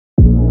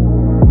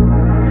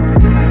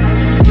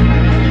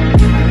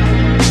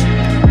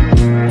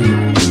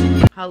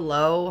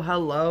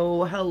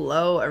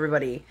Hello,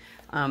 everybody.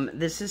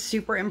 This is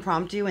super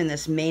impromptu and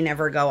this may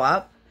never go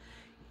up,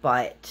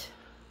 but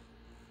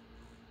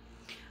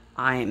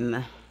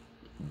I'm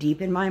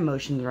deep in my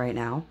emotions right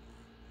now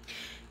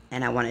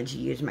and I wanted to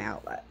use my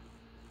outlet.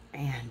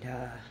 And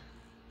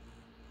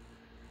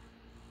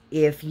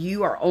if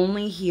you are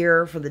only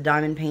here for the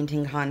diamond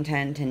painting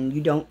content and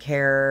you don't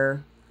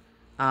care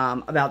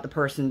about the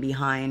person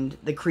behind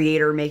the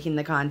creator making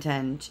the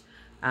content,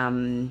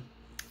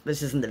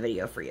 this isn't the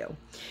video for you.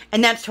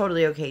 And that's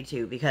totally okay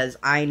too, because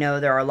I know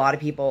there are a lot of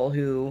people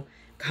who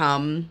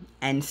come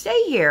and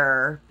stay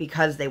here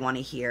because they want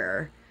to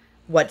hear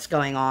what's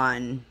going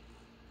on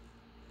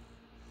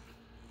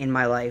in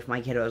my life,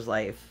 my kiddo's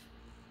life,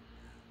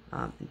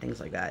 and things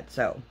like that.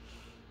 So,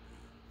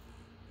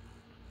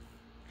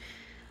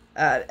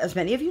 as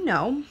many of you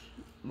know,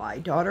 my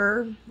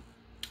daughter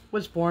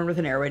was born with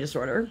an airway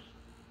disorder.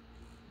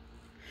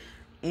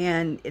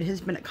 And it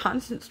has been a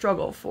constant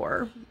struggle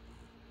for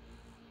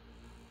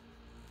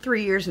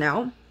 3 years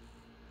now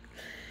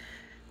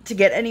to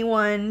get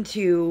anyone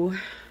to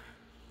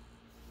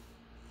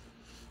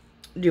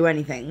do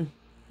anything.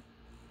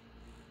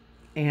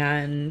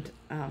 And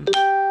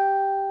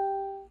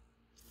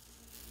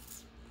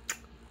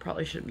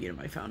probably should have muted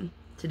my phone.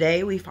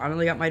 Today we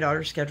finally got my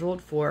daughter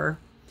scheduled for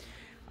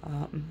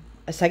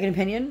a second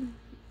opinion.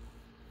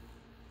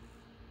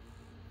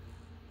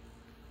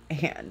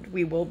 And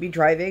we will be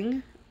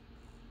driving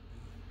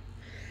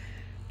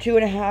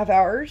 2.5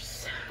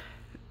 hours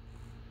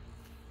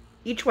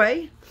each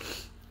way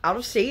out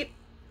of state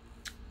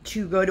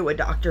to go to a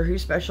doctor who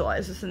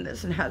specializes in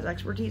this and has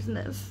expertise in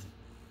this.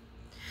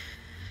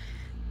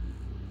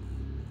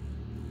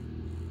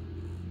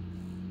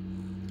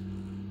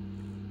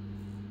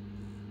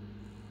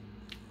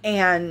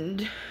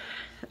 And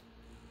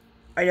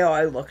I know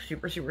I look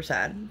super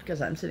sad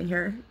because I'm sitting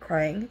here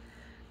crying.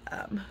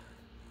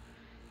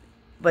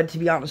 But to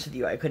be honest with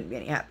you, I couldn't be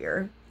any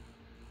happier.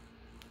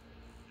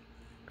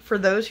 For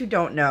those who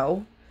don't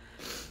know,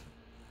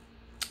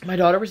 my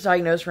daughter was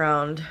diagnosed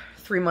around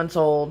 3 months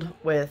old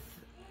with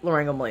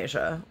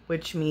Laryngomalacia,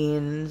 which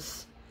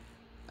means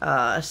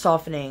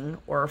softening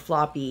or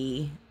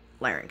floppy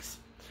larynx.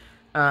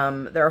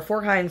 There are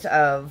 4 kinds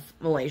of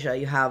malacia.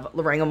 You have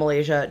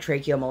Laryngomalacia,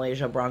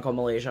 tracheomalacia,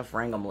 bronchomalacia,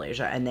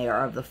 pharyngomalacia, and they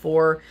are of the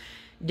 4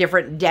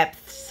 different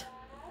depths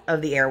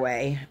of the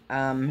airway.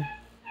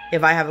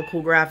 If I have a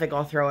cool graphic,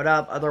 I'll throw it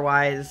up.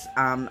 Otherwise,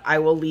 I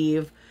will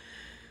leave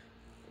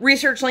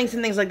research links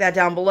and things like that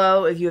down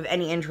below if you have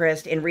any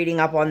interest in reading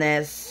up on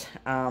this.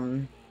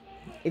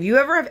 If you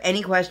ever have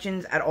any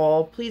questions at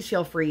all, please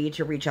feel free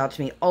to reach out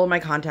to me. All of my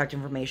contact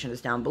information is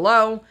down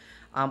below,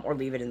 or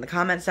leave it in the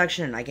comment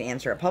section and I can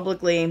answer it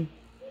publicly.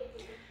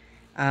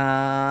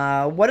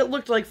 What it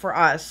looked like for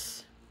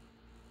us,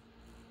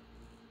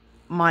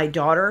 my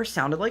daughter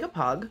sounded like a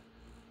pug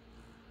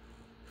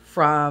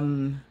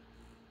from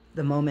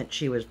the moment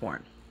she was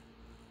born.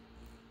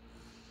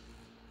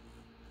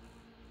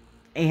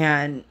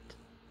 And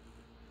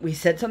we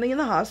said something in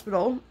the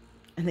hospital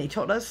and they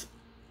told us,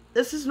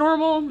 this is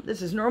normal.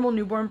 This is normal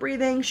newborn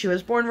breathing. She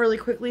was born really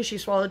quickly. She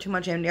swallowed too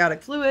much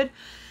amniotic fluid.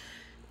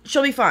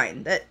 She'll be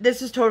fine.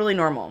 This is totally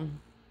normal.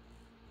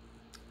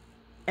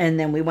 And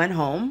then we went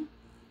home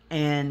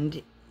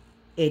and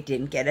it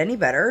didn't get any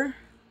better.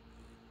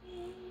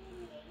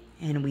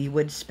 And we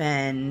would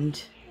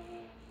spend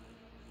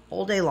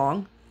all day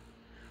long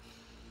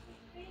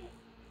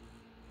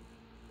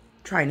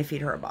trying to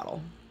feed her a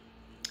bottle.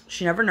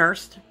 She never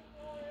nursed.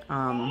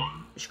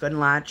 She couldn't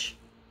latch.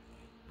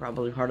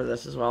 Probably part of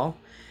this as well.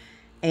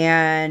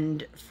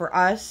 And for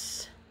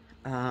us,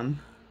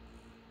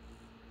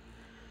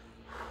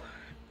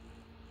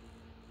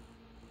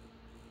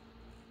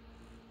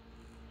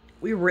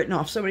 we were written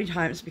off so many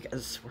times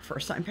because we're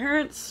first-time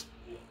parents.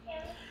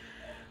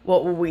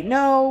 What will we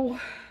know?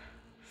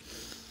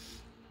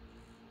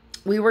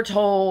 We were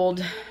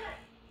told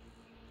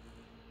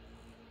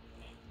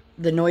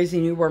the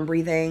noisy newborn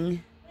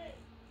breathing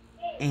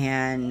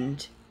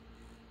and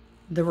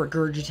the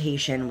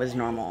regurgitation was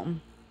normal.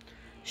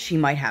 She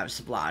might have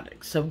subglottic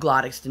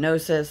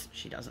stenosis.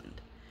 She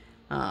doesn't.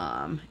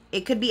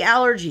 It could be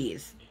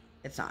allergies.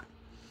 It's not.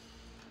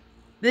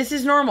 This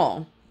is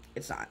normal.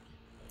 It's not.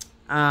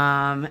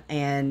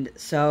 And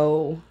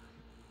so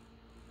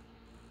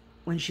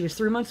when she was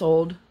 3 months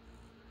old,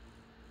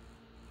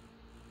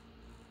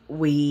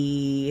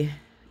 we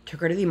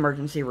took her to the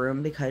emergency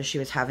room because she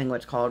was having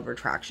what's called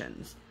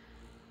retractions.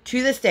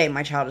 To this day,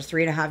 my child is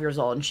 3.5 years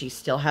old and she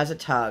still has a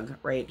tug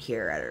right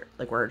here at her,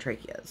 like where her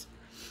trachea is.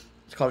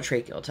 It's called a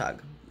tracheal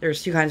tug.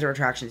 There's 2 kinds of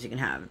retractions you can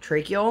have.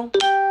 Tracheal,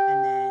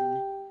 and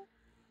then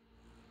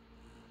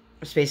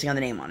I'm spacing on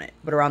the name on it,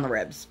 but around the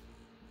ribs.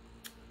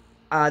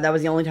 That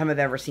was the only time I've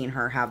ever seen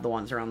her have the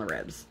ones around the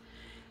ribs.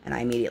 And I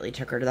immediately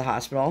took her to the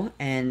hospital.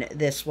 And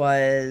this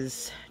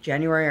was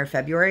January or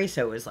February,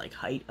 so it was like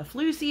height of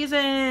flu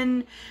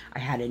season. I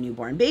had a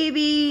newborn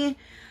baby.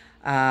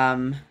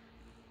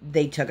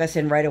 They took us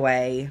in right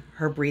away.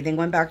 Her breathing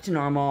went back to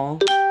normal.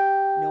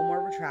 No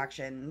more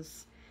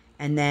retractions.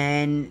 And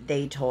then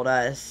they told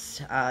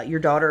us,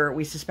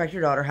 we suspect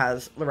your daughter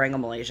has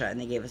Laryngomalacia, and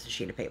they gave us a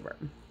sheet of paper.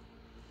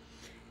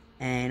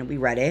 And we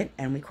read it,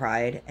 and we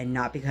cried, and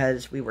not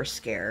because we were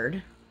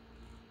scared,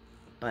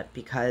 but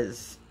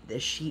because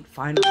this sheet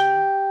finally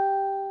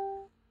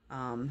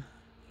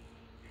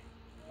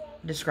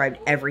described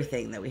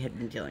everything that we had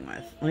been dealing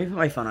with. Let me put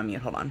my phone on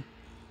mute. Hold on.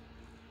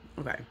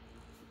 Okay.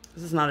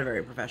 This is not a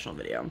very professional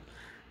video.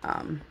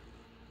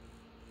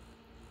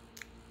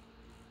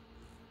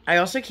 I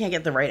also can't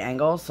get the right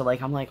angle, so,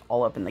 like, I'm, like,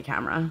 all up in the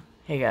camera.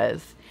 Hey,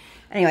 guys.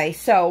 Anyway,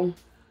 so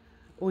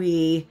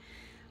we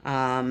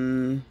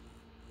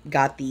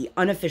got the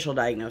unofficial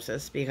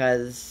diagnosis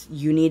because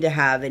you need to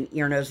have an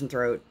ear, nose, and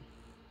throat,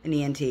 an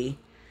ENT,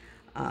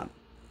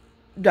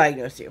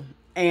 diagnose you.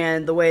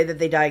 And the way that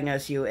they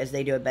diagnose you is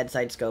they do a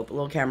bedside scope. A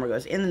little camera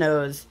goes in the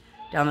nose,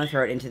 down the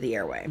throat, into the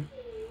airway.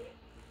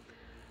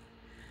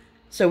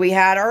 So we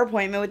had our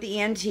appointment with the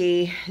ENT.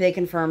 They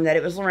confirmed that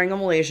it was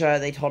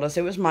Laryngomalacia. They told us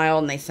it was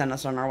mild, and they sent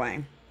us on our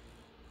way.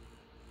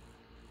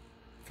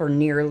 For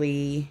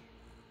nearly...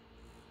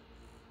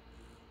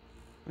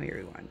 Let me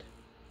rewind.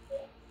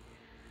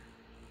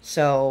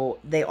 So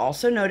they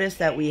also noticed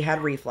that we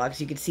had reflux.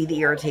 You could see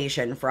the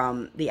irritation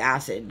from the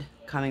acid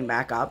coming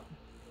back up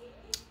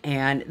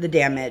and the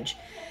damage.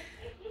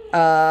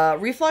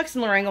 Reflux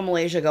and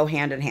Laryngomalacia go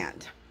hand in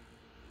hand.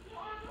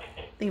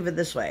 Think of it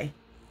this way.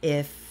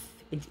 If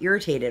it's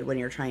irritated when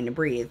you're trying to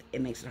breathe,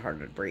 it makes it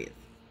harder to breathe.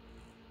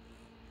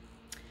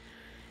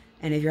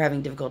 And if you're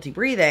having difficulty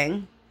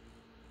breathing,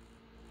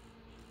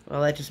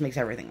 well, that just makes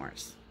everything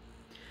worse.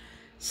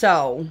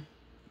 So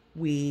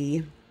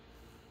we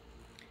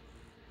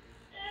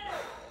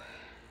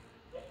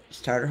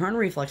started her on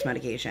reflux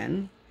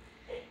medication,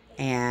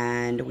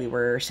 and we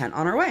were sent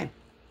on our way.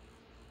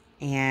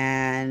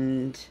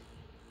 And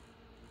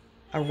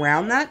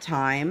around that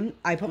time,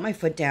 I put my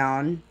foot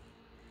down,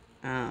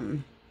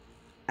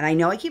 and I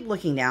know I keep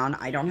looking down.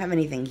 I don't have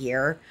anything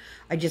here.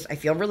 I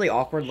feel really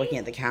awkward looking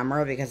at the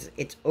camera because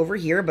it's over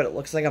here, but it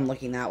looks like I'm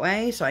looking that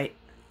way. So I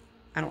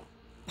don't,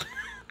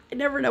 I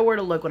never know where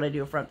to look when I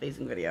do a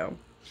front-facing video.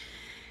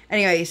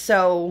 Anyway,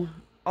 so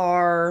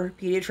our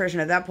pediatrician,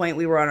 at that point,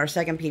 we were on our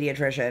second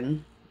pediatrician,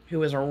 who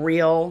was a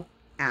real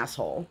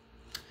asshole.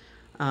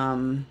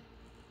 And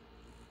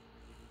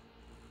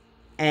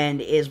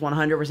is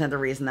 100% the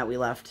reason that we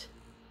left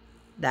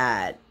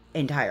that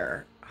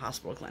entire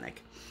hospital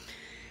clinic.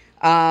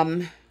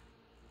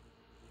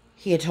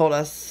 He had told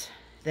us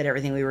that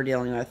everything we were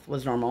dealing with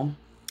was normal,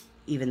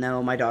 even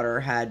though my daughter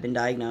had been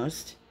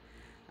diagnosed.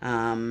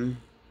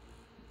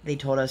 They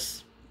told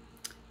us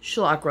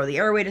she'll outgrow the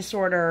airway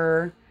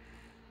disorder,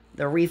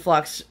 the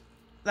reflux,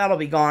 that'll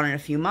be gone in a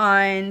few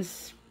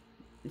months.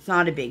 It's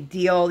not a big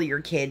deal that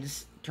your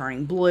kid's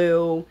turning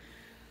blue.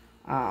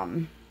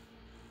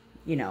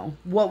 You know,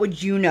 what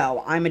would you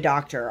know? I'm a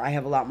doctor. I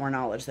have a lot more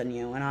knowledge than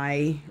you. And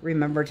I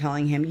remember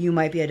telling him, you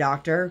might be a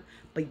doctor,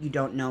 but you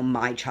don't know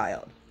my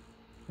child.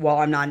 While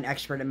I'm not an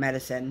expert in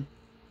medicine,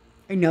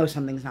 I know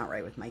something's not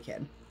right with my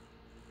kid.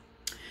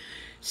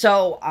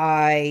 So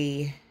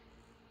I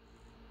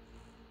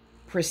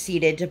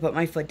proceeded to put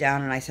my foot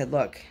down and I said,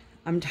 look,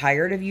 I'm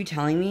tired of you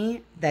telling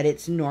me that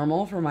it's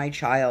normal for my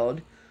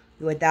child,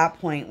 who at that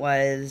point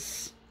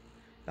was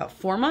about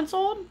 4 months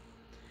old,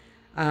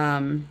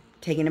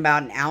 taking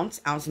about an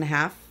ounce and a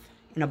half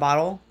in a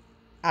bottle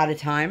at a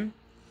time.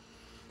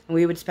 And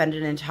we would spend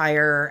an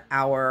entire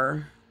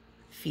hour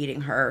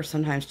feeding her,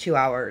 sometimes 2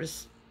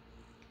 hours.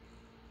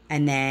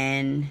 And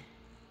then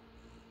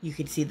you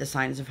could see the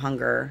signs of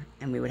hunger,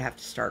 and we would have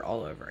to start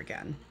all over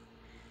again.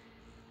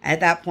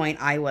 At that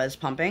point, I was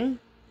pumping.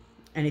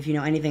 And if you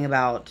know anything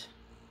about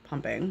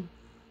pumping,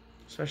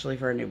 especially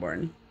for a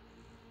newborn,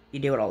 you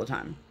do it all the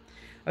time.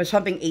 I was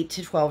pumping 8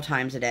 to 12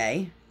 times a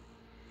day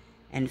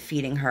and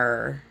feeding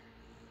her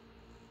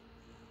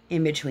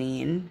in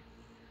between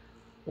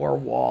or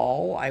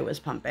while I was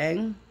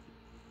pumping.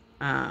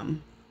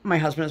 My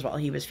husband as well.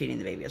 He was feeding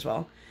the baby as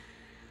well.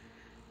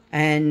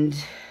 And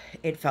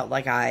it felt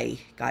like I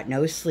got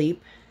no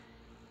sleep.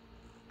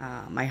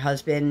 My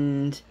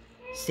husband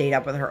stayed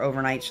up with her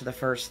overnights for the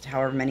first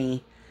however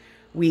many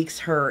weeks.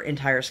 Her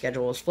entire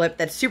schedule was flipped.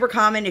 That's super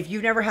common. If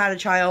you've never had a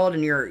child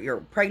and you're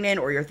pregnant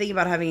or you're thinking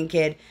about having a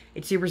kid,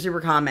 it's super,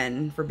 super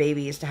common for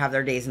babies to have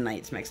their days and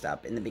nights mixed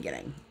up in the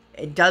beginning.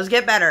 It does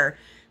get better,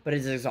 but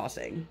it's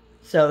exhausting.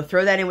 So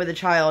throw that in with a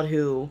child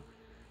who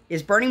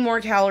is burning more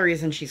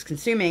calories than she's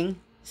consuming,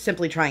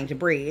 simply trying to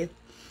breathe,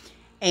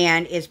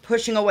 and is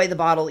pushing away the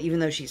bottle even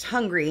though she's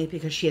hungry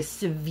because she has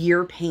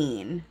severe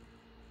pain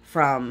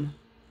from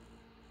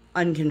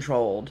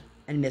uncontrolled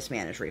and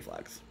mismanaged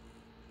reflux.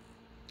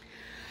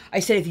 I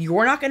said, if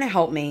you're not going to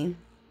help me,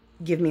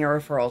 give me a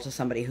referral to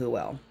somebody who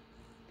will.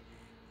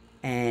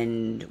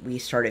 And we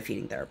started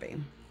feeding therapy.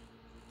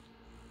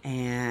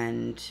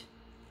 And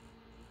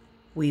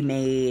we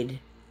met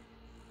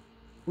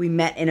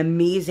an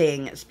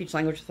amazing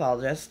speech-language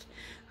pathologist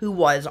who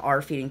was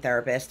our feeding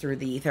therapist through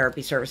the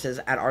therapy services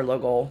at our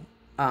local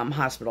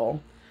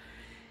hospital.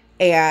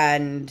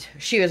 And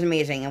she was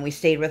amazing. And we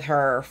stayed with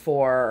her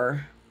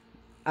for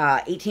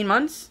 18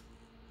 months.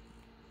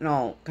 And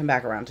I'll come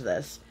back around to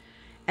this.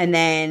 And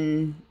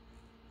then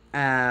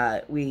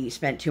we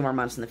spent 2 more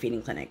months in the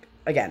feeding clinic.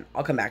 Again,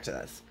 I'll come back to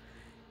this.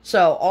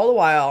 So all the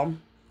while,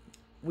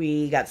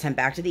 we got sent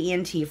back to the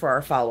ENT for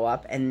our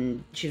follow-up.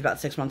 And she's about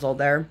 6 months old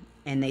there.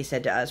 And they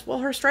said to us, well,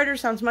 her stridor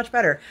sounds much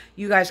better.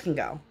 You guys can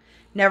go.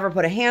 Never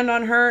put a hand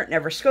on her.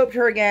 Never scoped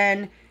her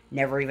again.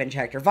 Never even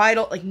checked her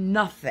vital. Like,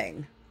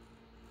 nothing.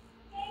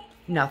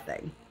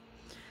 Nothing.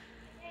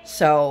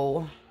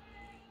 So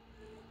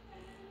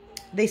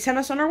they sent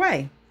us on our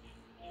way.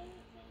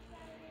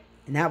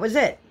 And that was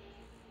it.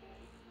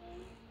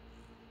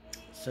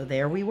 So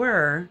there we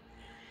were,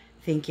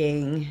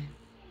 thinking,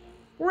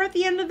 we're at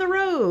the end of the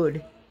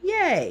road.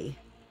 Yay.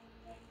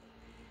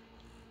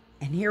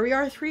 And here we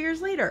are 3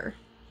 years later.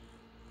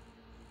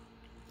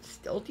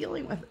 Still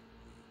dealing with it.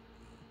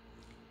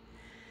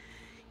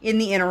 In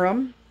the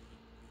interim,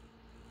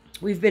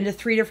 we've been to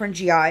 3 different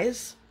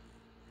GIs,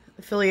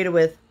 affiliated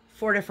with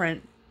 4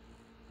 different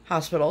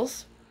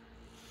hospitals.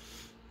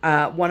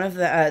 One of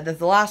the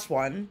last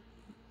one,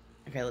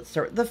 okay, let's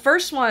start. The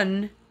first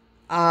one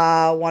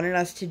wanted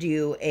us to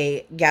do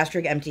a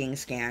gastric emptying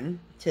scan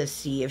to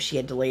see if she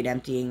had delayed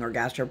emptying or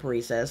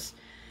gastroparesis.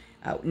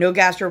 No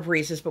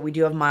gastroparesis, but we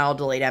do have mild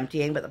delayed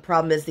emptying. But the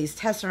problem is these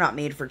tests are not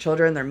made for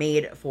children. They're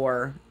made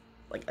for,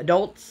 like,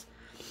 adults.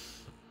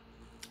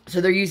 So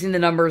they're using the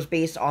numbers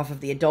based off of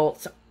the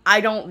adults.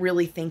 I don't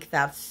really think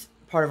that's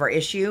part of our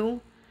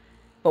issue.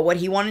 But what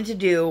he wanted to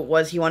do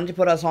was he wanted to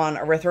put us on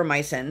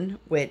erythromycin,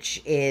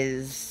 which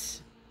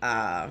is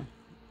a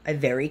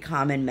very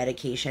common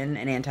medication,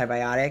 an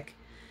antibiotic.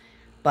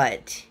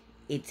 But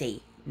it's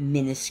a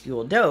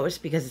minuscule dose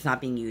because it's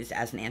not being used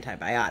as an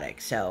antibiotic.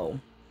 So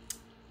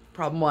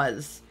problem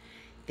was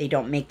they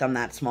don't make them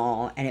that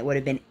small, and it would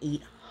have been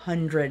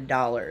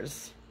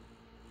 $800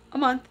 a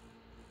month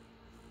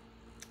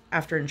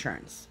after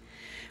insurance.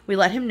 We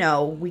let him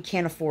know we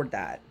can't afford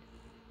that.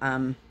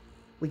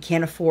 We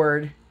can't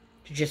afford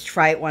to just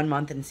try it 1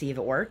 month and see if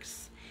it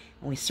works.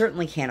 And we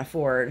certainly can't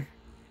afford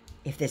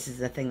if this is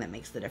the thing that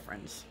makes the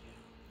difference.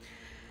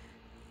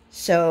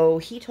 So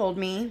he told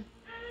me,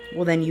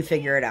 well, then you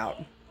figure it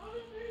out.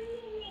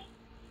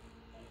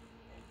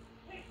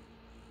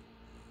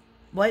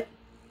 What?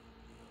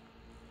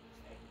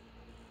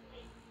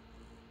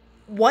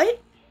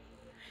 What?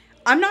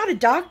 I'm not a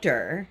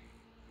doctor.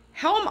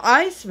 How am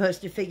I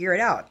supposed to figure it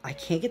out? I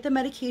can't get the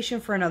medication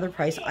for another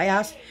price. I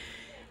asked,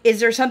 is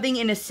there something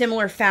in a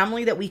similar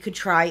family that we could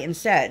try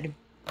instead?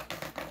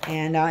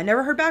 And I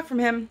never heard back from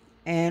him.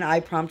 And I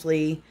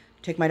promptly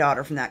took my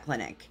daughter from that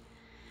clinic.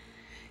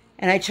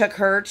 And I took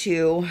her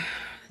to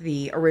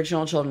the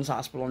original children's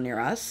hospital near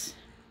us.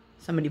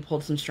 Somebody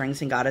pulled some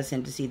strings and got us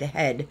in to see the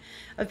head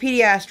of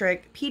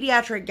pediatric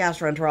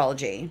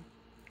gastroenterology,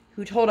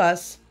 who told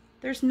us,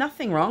 there's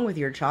nothing wrong with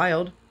your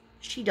child.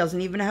 She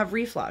doesn't even have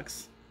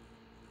reflux.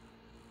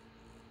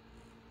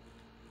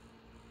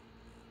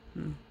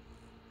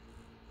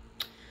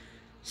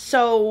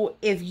 So,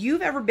 if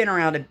you've ever been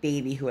around a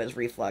baby who has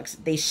reflux,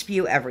 they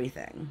spew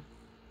everything.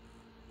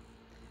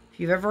 If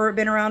you've ever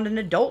been around an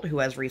adult who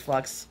has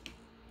reflux,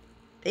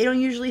 they don't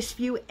usually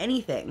spew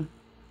anything.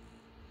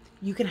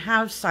 You can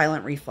have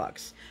silent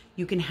reflux.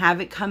 You can have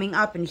it coming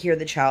up and hear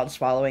the child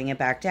swallowing it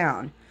back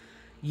down.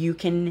 You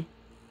can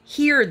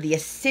hear the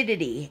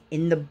acidity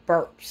in the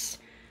burps.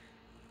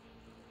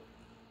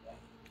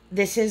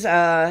 This is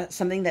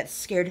something that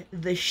scared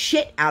the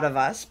shit out of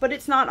us, but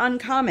it's not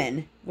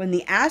uncommon. When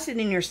the acid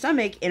in your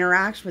stomach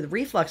interacts with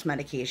reflux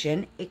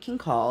medication, it can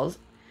cause,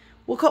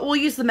 we'll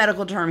use the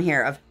medical term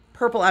here of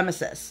purple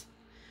emesis.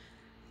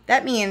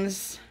 That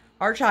means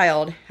our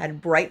child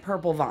had bright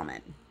purple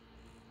vomit.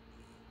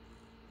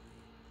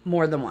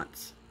 More than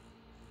once.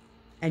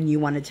 And you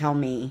want to tell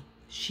me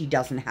she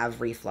doesn't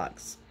have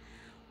reflux.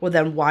 Well,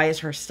 then why is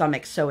her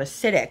stomach so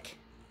acidic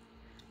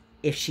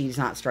if she's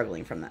not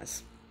struggling from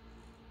this?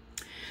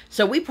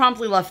 So we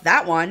promptly left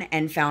that one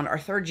and found our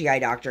third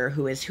GI doctor,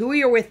 who is who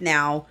we are with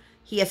now.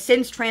 He has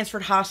since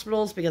transferred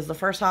hospitals because the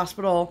first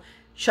hospital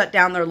shut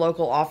down their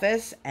local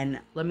office. And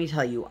let me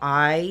tell you,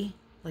 I,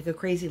 like a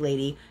crazy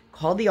lady,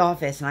 called the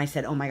office and I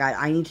said, oh my God,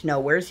 I need to know,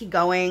 where is he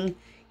going?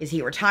 Is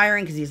he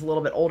retiring because he's a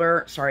little bit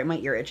older? Sorry, my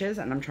ear itches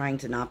and I'm trying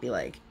to not be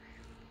like,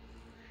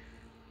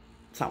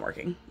 it's not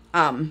working.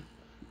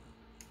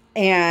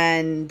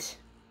 And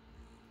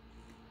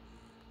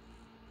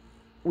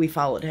we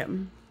followed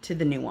him to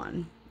the new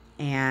one.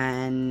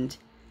 And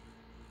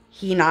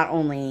he not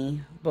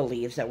only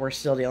believes that we're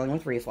still dealing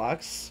with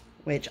reflux,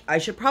 which I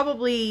should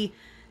probably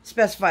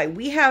specify,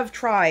 we have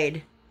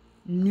tried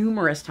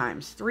numerous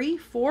times, 3,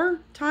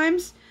 4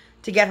 times,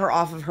 to get her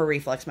off of her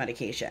reflux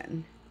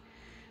medication.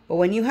 But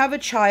when you have a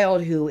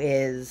child who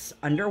is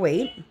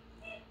underweight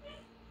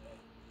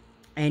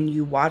and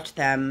you watch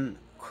them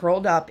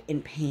curled up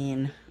in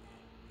pain,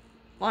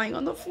 lying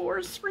on the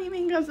floor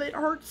screaming because it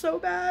hurts so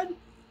bad,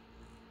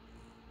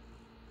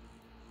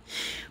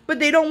 but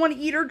they don't want to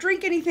eat or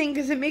drink anything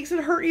because it makes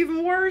it hurt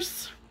even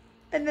worse,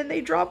 and then they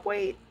drop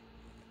weight.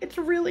 It's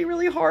really,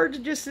 really hard to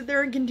just sit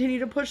there and continue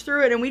to push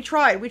through it. And we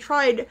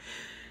tried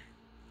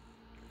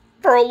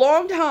for a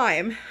long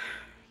time,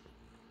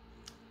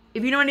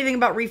 if you know anything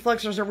about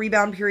reflux, there's a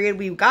rebound period.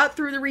 We got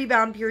through the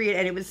rebound period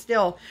and it was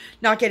still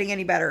not getting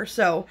any better.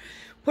 So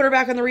put her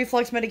back on the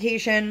reflux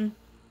medication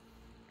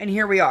and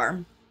here we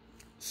are.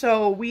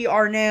 So we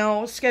are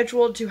now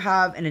scheduled to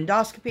have an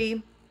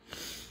endoscopy.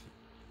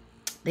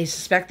 They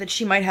suspect that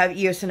she might have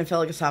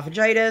eosinophilic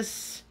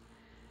esophagitis.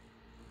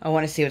 I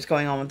want to see what's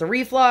going on with the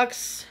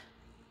reflux.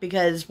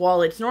 Because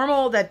while it's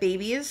normal that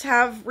babies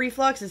have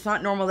reflux, it's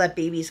not normal that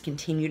babies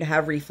continue to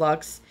have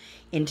reflux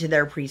into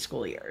their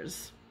preschool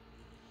years.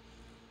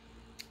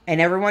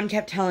 And everyone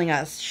kept telling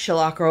us she'll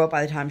outgrow it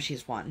by the time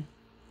she's 1.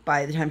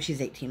 By the time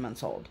she's 18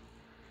 months old.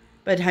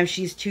 By the time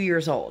she's 2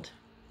 years old.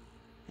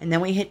 And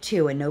then we hit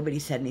 2 and nobody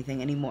said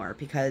anything anymore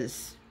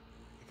because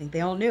I think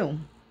they all knew.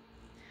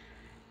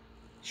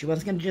 She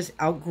wasn't going to just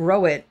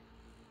outgrow it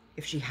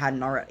if she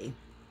hadn't already.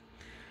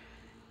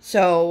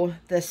 So,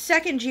 the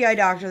second GI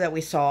doctor that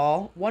we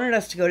saw wanted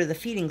us to go to the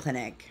feeding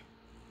clinic.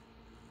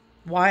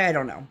 Why, I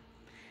don't know.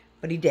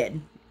 But he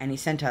did. And he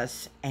sent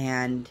us.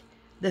 And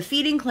the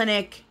feeding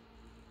clinic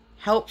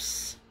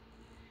helps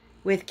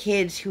with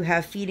kids who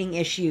have feeding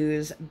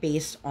issues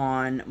based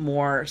on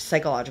more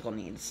psychological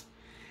needs.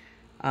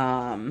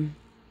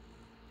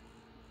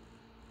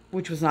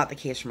 Which was not the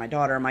case for my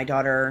daughter. My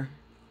daughter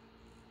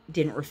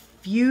didn't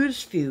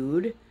refuse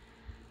food.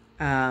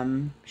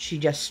 She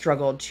just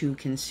struggled to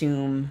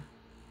consume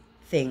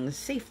things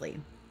safely.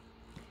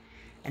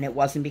 And it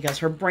wasn't because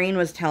her brain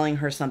was telling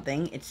her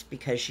something. It's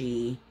because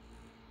she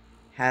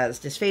has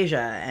dysphagia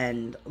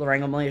and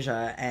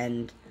Laryngomalacia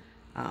and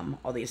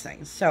all these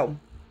things. So,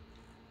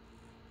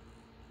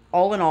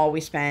 all in all,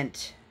 we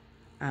spent,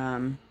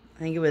 I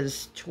think it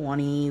was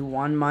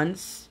 21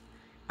 months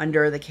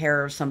under the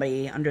care of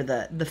somebody, under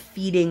the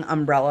feeding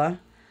umbrella.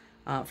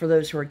 For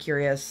those who are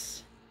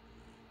curious,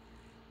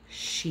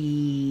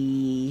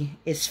 she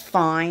is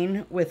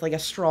fine with like a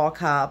straw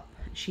cup.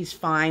 She's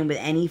fine with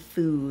any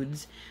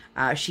foods.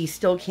 She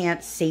still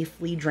can't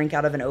safely drink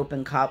out of an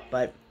open cup,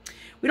 but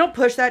we don't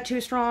push that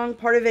too strong.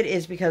 Part of it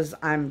is because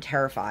I'm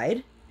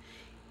terrified.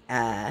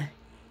 For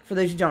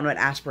those who don't know what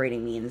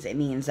aspirating means, it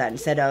means that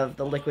instead of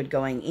the liquid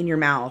going in your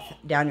mouth,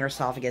 down your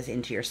esophagus,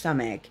 into your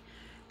stomach,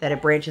 that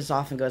it branches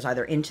off and goes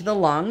either into the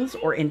lungs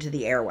or into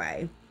the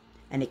airway.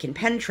 And it can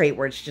penetrate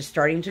where it's just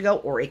starting to go,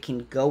 or it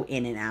can go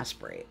in and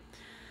aspirate.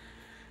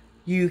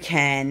 You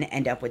can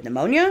end up with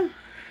pneumonia.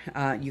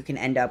 You can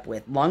end up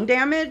with lung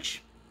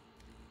damage.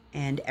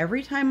 And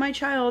every time my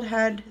child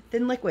had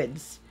thin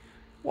liquids,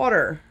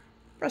 water,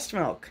 breast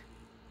milk,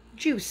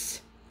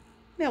 juice,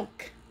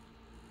 milk,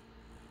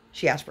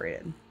 she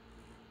aspirated.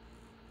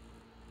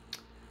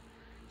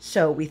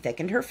 So we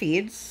thickened her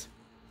feeds.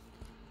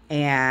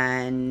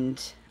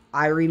 And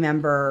I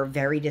remember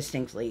very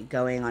distinctly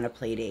going on a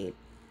play date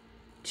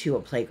to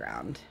a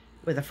playground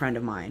with a friend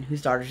of mine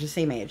whose daughter's the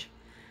same age.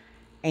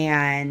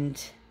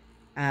 And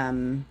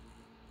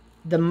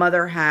the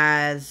mother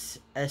has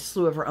a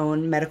slew of her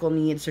own medical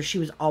needs, so she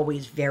was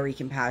always very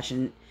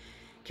compassionate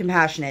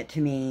to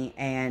me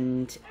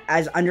and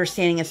as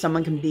understanding as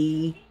someone can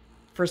be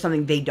for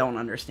something they don't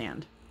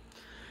understand.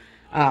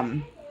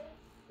 And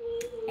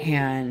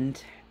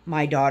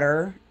my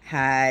daughter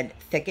had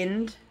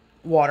thickened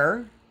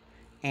water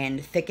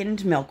and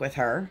thickened milk with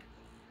her,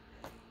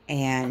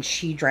 and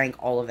she drank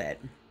all of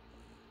it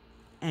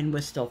and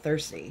was still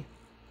thirsty.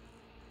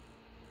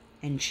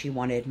 And she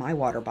wanted my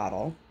water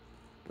bottle,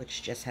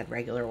 which just had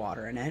regular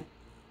water in it.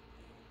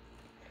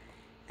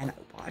 And I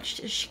watched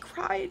as she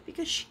cried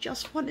because she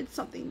just wanted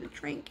something to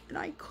drink, and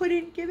I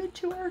couldn't give it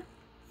to her.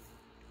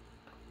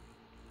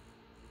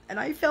 And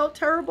I felt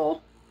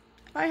terrible.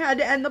 I had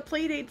to end the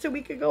play date so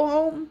we could go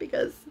home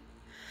because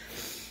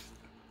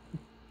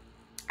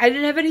I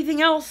didn't have anything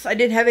else. I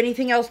didn't have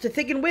anything else to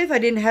thicken with. I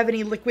didn't have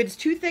any liquids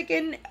to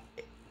thicken.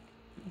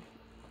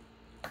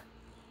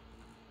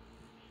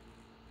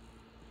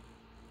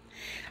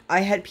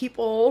 I had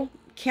people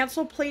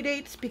cancel play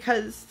dates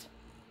because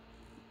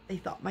they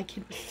thought my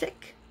kid was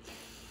sick.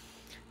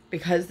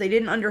 Because they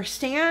didn't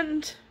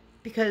understand.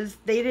 Because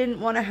they didn't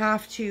want to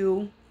have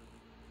to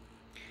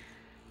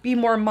be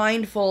more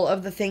mindful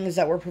of the things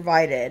that were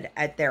provided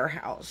at their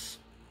house.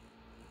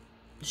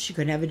 She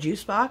couldn't have a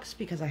juice box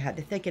because I had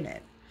to thicken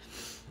it.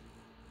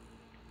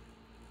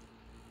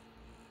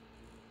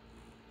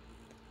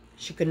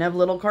 She couldn't have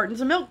little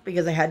cartons of milk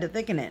because I had to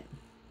thicken it.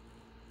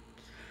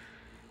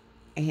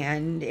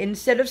 And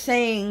instead of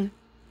saying,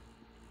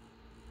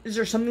 is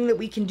there something that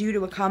we can do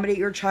to accommodate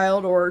your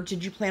child, or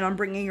did you plan on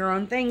bringing your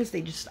own things,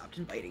 they just stopped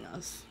inviting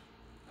us.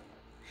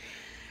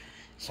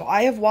 So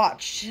I have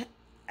watched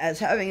as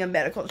having a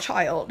medical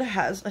child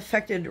has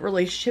affected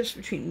relationships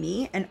between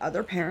me and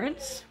other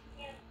parents.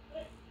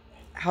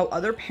 How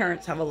other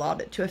parents have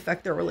allowed it to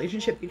affect their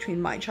relationship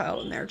between my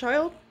child and their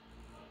child.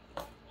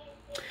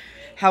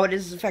 How it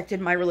has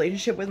affected my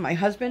relationship with my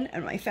husband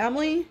and my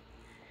family.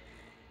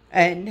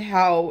 And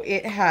how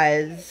it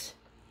has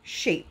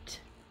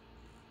shaped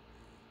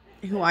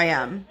who I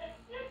am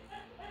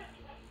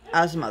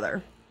as a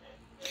mother.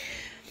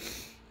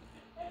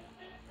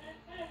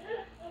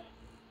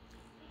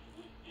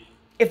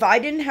 if I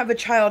didn't have a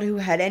child who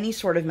had any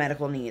sort of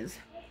medical needs,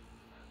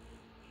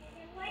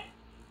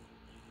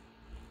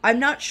 I'm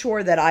not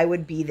sure that I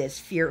would be this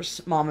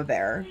fierce mama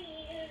bear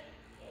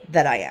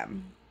that I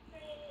am.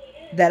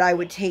 That I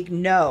would take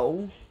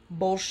no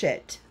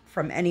bullshit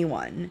from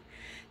anyone.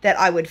 That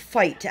I would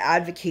fight to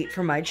advocate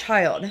for my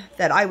child.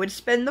 That I would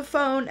spend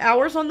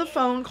hours on the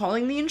phone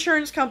calling the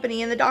insurance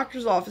company and the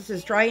doctor's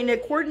offices trying to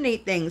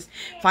coordinate things.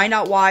 Find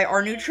out why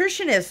our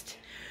nutritionist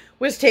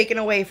was taken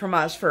away from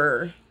us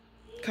for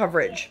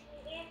coverage.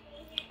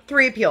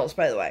 3 appeals,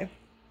 by the way.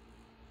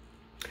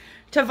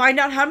 To find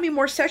out how many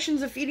more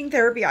sessions of feeding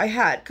therapy I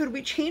had. Could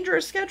we change our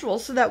schedule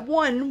so that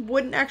one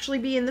wouldn't actually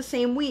be in the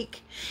same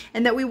week?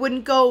 And that we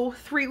wouldn't go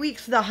 3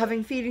 weeks without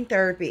having feeding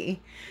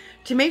therapy.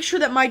 To make sure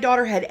that my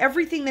daughter had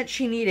everything that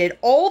she needed.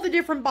 All the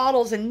different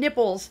bottles and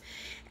nipples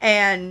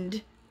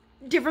and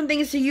different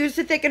things to use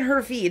to thicken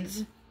her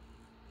feeds.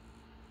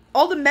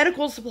 All the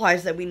medical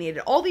supplies that we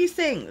needed. All these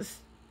things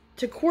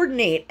to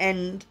coordinate.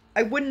 And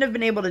I wouldn't have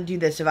been able to do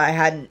this if I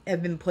hadn't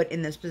have been put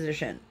in this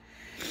position.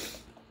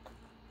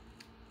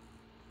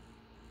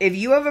 If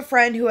you have a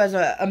friend who has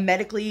a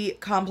medically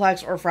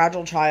complex or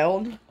fragile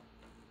child,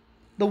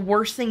 the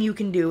worst thing you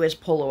can do is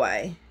pull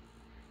away.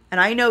 And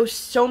I know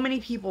so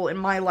many people in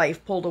my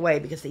life pulled away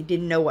because they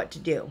didn't know what to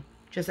do.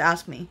 Just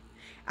ask me.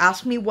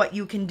 Ask me what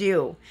you can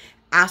do.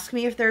 Ask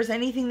me if there's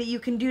anything that you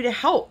can do to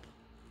help.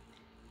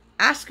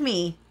 Ask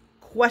me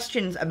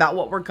questions about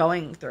what we're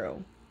going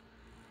through.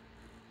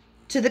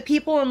 To the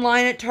people in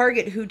line at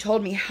Target who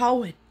told me,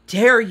 how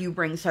dare you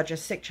bring such a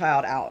sick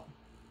child out?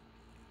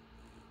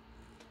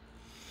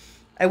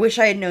 I wish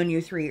I had known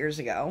you 3 years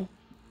ago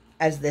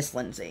as this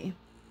Lindsay.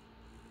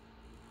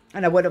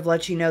 And I would have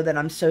let you know that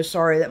I'm so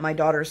sorry that my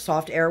daughter's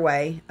soft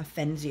airway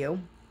offends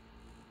you.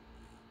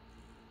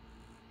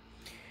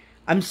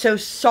 I'm so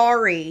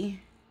sorry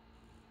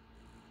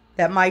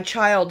that my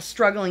child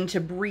struggling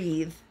to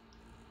breathe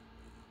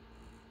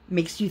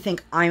makes you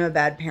think I'm a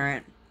bad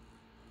parent.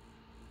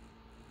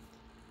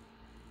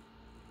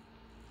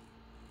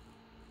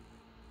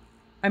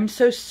 I'm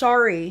so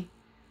sorry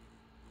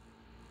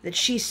that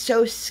she's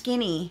so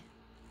skinny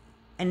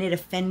and it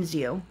offends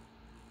you.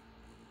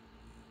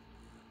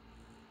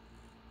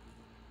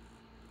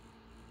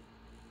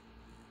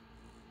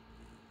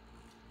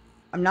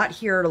 I'm not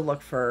here to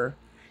look for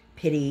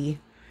pity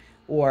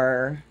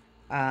or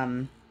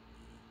not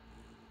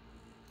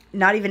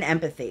even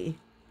empathy.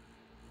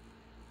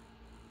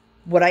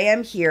 What I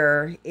am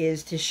here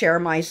is to share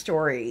my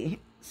story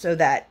so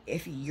that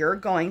if you're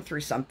going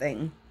through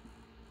something,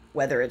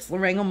 whether it's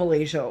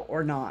Laryngomalacia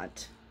or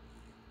not,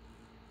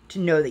 to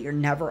know that you're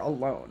never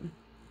alone.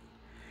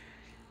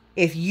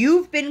 If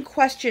you've been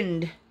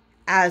questioned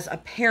as a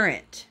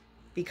parent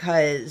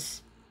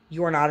because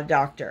you're not a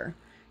doctor,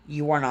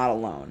 you are not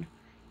alone.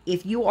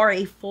 If you are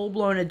a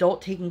full-blown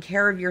adult taking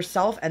care of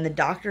yourself and the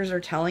doctors are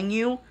telling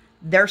you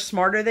they're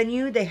smarter than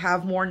you, they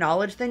have more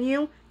knowledge than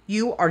you,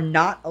 you are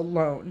not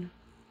alone.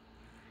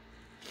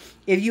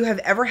 If you have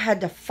ever had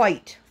to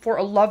fight for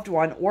a loved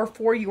one or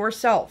for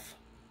yourself,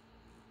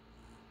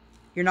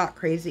 you're not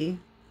crazy.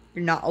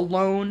 You're not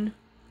alone.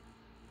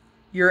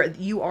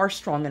 You are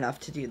strong enough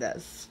to do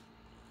this.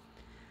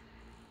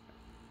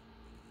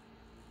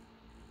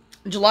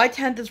 July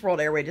 10th is World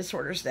Airway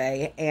Disorders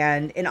Day,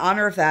 and in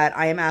honor of that,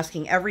 I am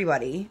asking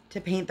everybody to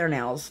paint their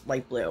nails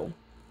light blue.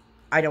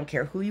 I don't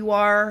care who you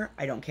are.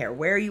 I don't care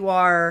where you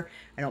are.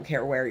 I don't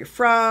care where you're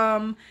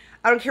from.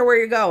 I don't care where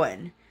you're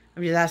going.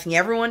 I'm just asking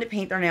everyone to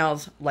paint their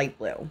nails light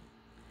blue.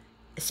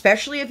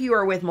 Especially if you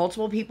are with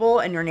multiple people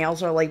and your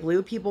nails are light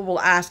blue, people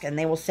will ask and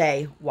they will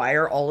say, why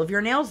are all of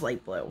your nails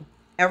light blue?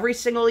 Every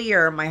single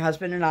year, my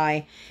husband and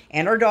I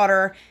and our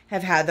daughter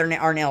have had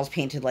our nails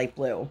painted light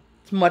blue.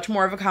 It's much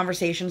more of a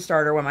conversation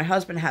starter when my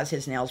husband has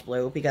his nails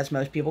blue because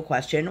most people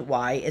question,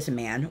 why is a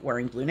man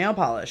wearing blue nail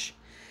polish?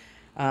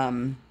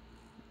 You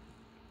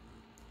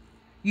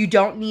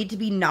don't need to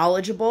be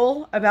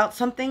knowledgeable about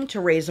something to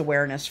raise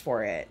awareness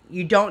for it.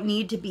 You don't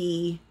need to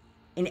be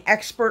an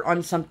expert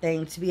on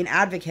something to be an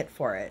advocate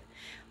for it.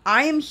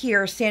 I am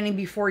here standing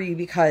before you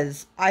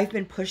because I've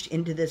been pushed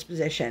into this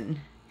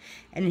position.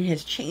 And it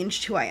has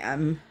changed who I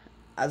am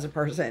as a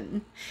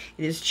person.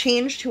 It has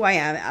changed who I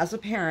am as a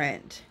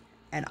parent.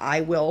 And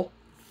I will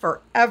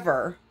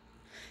forever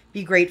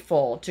be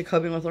grateful to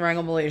Coping with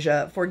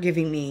Laryngomalacia for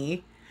giving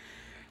me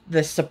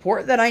the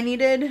support that I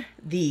needed,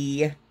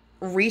 the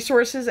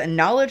resources and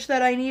knowledge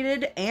that I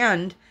needed,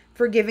 and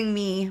for giving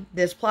me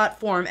this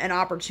platform and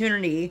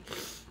opportunity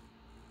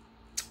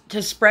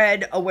to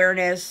spread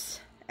awareness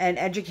and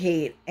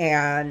educate.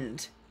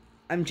 And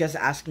I'm just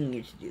asking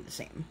you to do the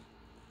same.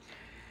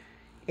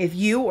 If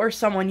you or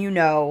someone you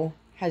know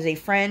has a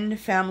friend,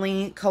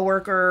 family,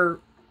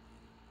 coworker,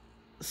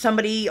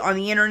 somebody on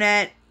the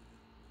internet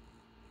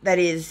that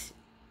is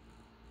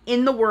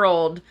in the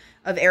world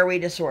of airway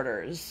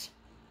disorders,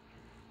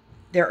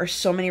 there are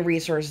so many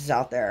resources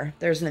out there.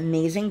 There's an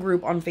amazing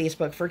group on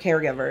Facebook for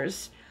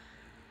caregivers.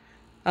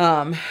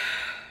 Coping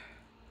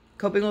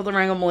with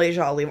Laryngomalacia,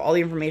 I'll leave all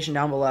the information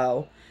down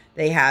below.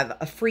 They have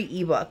a free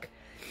ebook.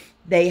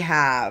 They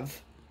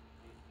have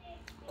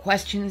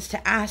questions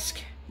to ask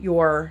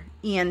your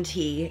ENT,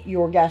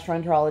 your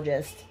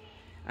gastroenterologist.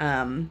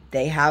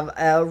 They have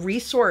a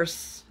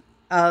resource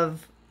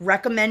of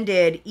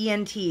recommended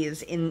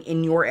ENTs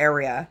in your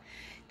area.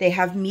 They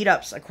have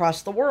meetups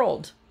across the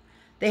world.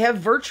 They have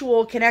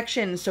virtual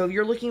connections. So if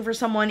you're looking for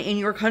someone in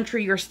your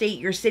country, your state,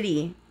 your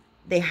city,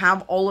 they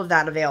have all of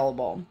that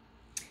available.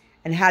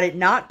 And had it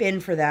not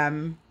been for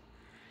them,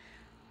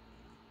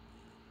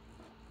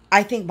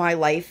 I think my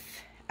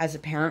life as a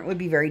parent would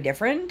be very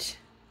different.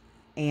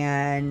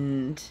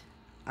 And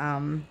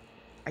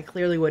I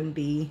clearly wouldn't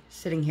be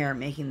sitting here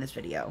making this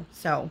video.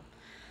 So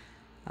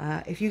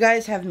if you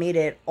guys have made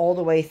it all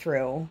the way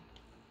through,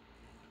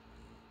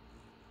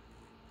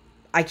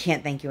 I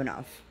can't thank you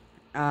enough.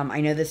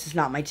 I know this is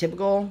not my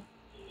typical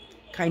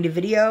kind of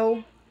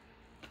video,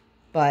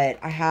 but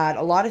I had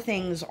a lot of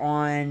things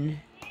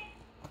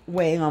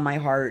weighing on my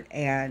heart,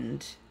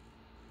 and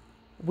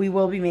we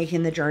will be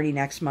making the journey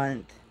next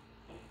month.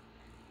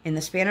 In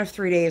the span of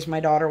 3 days, my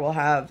daughter will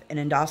have an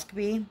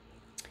endoscopy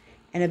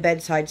and a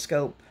bedside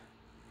scope,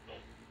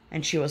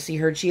 and she will see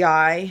her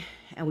GI,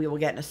 and we will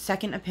get a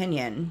second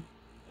opinion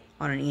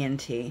on an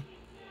ENT, and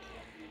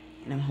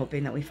I'm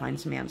hoping that we find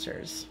some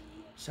answers.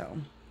 So,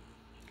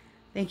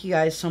 thank you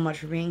guys so much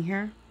for being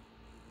here,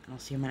 and I'll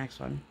see you in my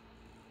next one.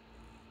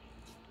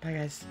 Bye,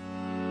 guys.